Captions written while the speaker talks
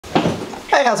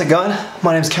Hey, how's it going?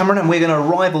 My name's Cameron and we're going to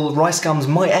rival RiceGum's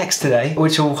My Ex today,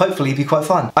 which will hopefully be quite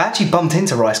fun. I actually bumped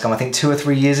into RiceGum I think 2 or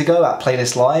 3 years ago at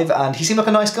Playlist Live and he seemed like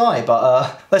a nice guy,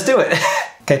 but let's do it.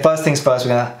 Okay, first things first, we're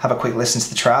going to have a quick listen to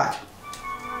the track.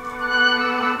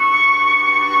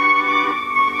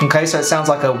 Okay, so it sounds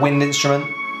like a wind instrument.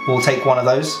 We'll take one of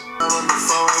those.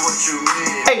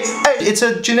 Hey, it's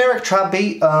a generic trap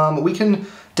beat. We can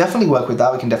definitely work with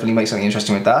that. We can definitely make something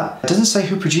interesting with that. It doesn't say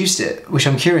who produced it, which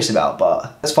I'm curious about,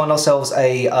 but let's find ourselves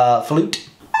a flute.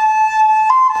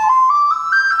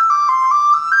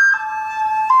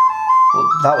 Well,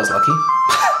 that was lucky.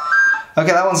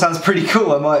 Okay, that one sounds pretty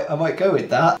cool. I might go with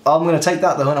that. I'm gonna take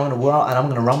that though, and I'm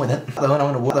gonna run with it.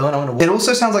 It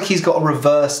also sounds like he's got a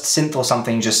reversed synth or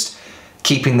something, just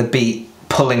keeping the beat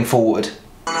pulling forward.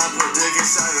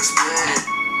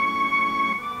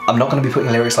 I'm not going to be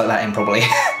putting lyrics like that in probably.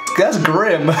 That's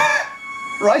grim.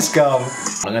 RiceGum.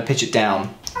 I'm going to pitch it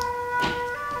down.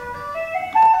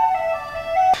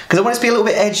 Because I want it to be a little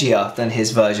bit edgier than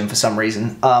his version for some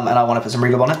reason. And I want to put some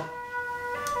reverb on it.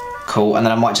 Cool, and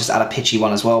then I might just add a pitchy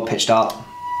one as well, pitched up.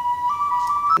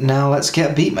 Now let's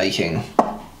get beat making.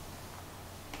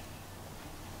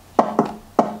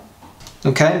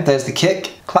 Okay, there's the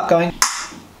kick. Clap going.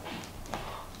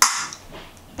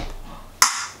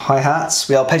 Hi-hats.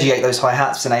 We arpeggiate those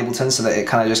hi-hats in Ableton so that it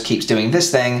kind of just keeps doing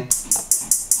this thing.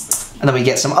 And then we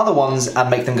get some other ones and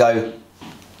make them go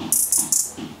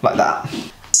like that.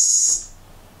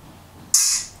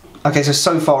 Okay,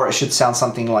 so far it should sound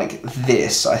something like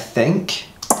this, I think.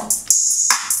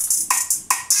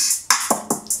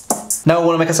 Now we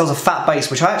want to make ourselves a fat bass,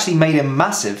 which I actually made him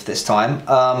massive this time.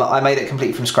 I made it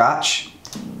complete from scratch.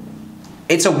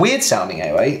 It's a weird sounding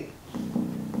 808.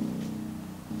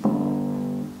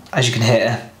 As you can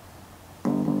hear.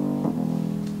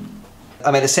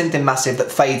 I made a synth in massive that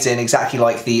fades in exactly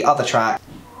like the other track.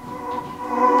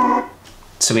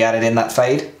 So we added in that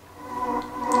fade,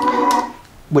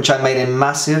 which I made in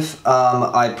massive.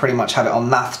 I pretty much have it on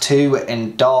Math 2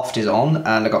 and Daft is on,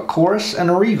 and I got chorus and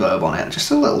a reverb on it, just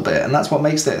a little bit, and that's what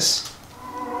makes this.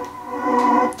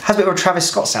 Has a bit of a Travis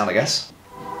Scott sound, I guess.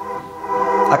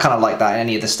 I kind of like that in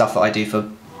any of the stuff that I do for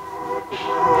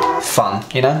fun,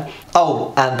 you know?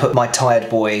 Oh, and put my Tired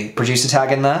Boy producer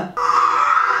tag in there.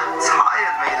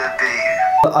 Tired me to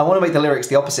be. I want to make the lyrics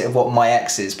the opposite of what My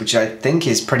Ex is, which I think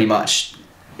is pretty much,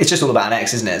 it's just all about an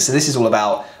ex, isn't it? So this is all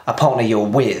about a partner you're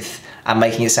with and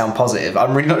making it sound positive.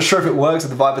 I'm really not sure if it works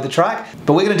with the vibe of the track,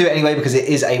 but we're going to do it anyway because it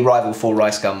is a rival for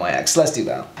RiceGum My Ex. Let's do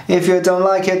that. If you don't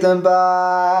like it, then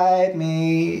bite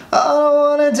me. I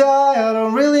don't want to die, I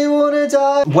don't really want to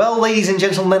die. Well, ladies and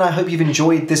gentlemen, I hope you've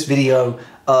enjoyed this video.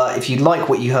 If you like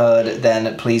what you heard,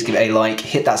 then please give it a like,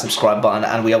 hit that subscribe button,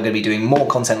 and we are going to be doing more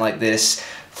content like this,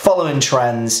 following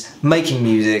trends, making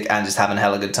music, and just having a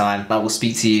hella good time. I will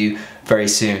speak to you very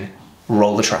soon.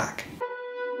 Roll the track.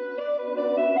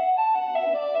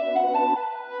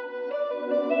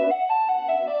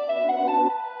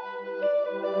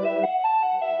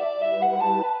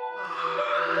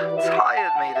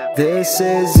 Tired me to be. This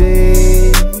is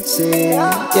easy, yeah,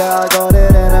 I got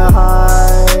it in a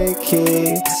high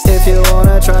key. If you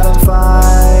wanna try to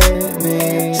fight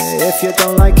me, if you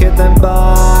don't like it then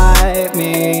bite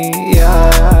me.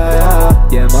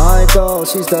 Yeah, my girl,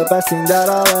 she's the best thing that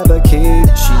I'll ever keep.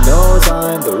 She knows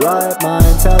I'm the right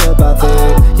mind, telepathy.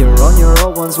 You're on your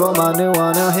old ones, well my new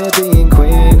one out here being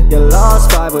queen. Your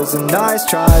last vibe was a nice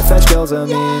try, fetch girls are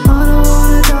mean. I don't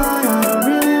wanna die, I don't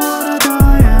really wanna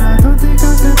die, and I don't think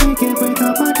I could make it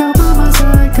without my girl by my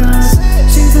side. Cause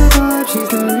she's the vibe, she's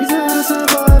the reason I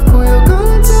survive. Call your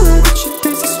girl and tell her that she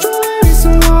tastes the strawberries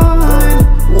and wine.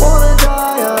 Wanna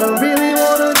die, I don't really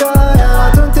wanna die, and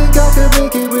I don't think I could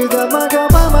make it without my girl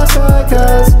by my side.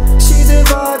 Cause she's the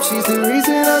vibe, she's the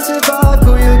reason I survive.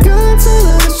 Call your girl and tell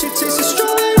her that she tastes the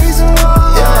strawberries and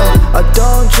wine. Yeah, I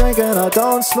don't drink and I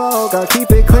don't smoke, I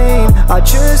keep it clean. I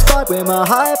just vibe with my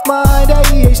hype mind,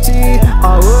 ADHD.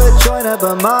 I would join up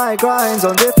but my grinds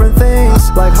on different things,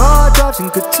 like hard drives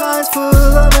and good times full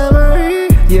of memory.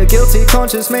 Your guilty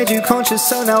conscience made you conscious,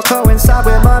 so now coincide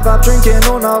with my vibe. Drinking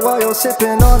all night while you're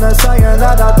sipping on a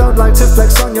cyanide. I don't like to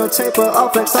flex on your tape, but I'll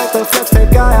flex like the flex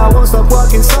tape guy. I won't stop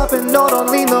working, stopping, not on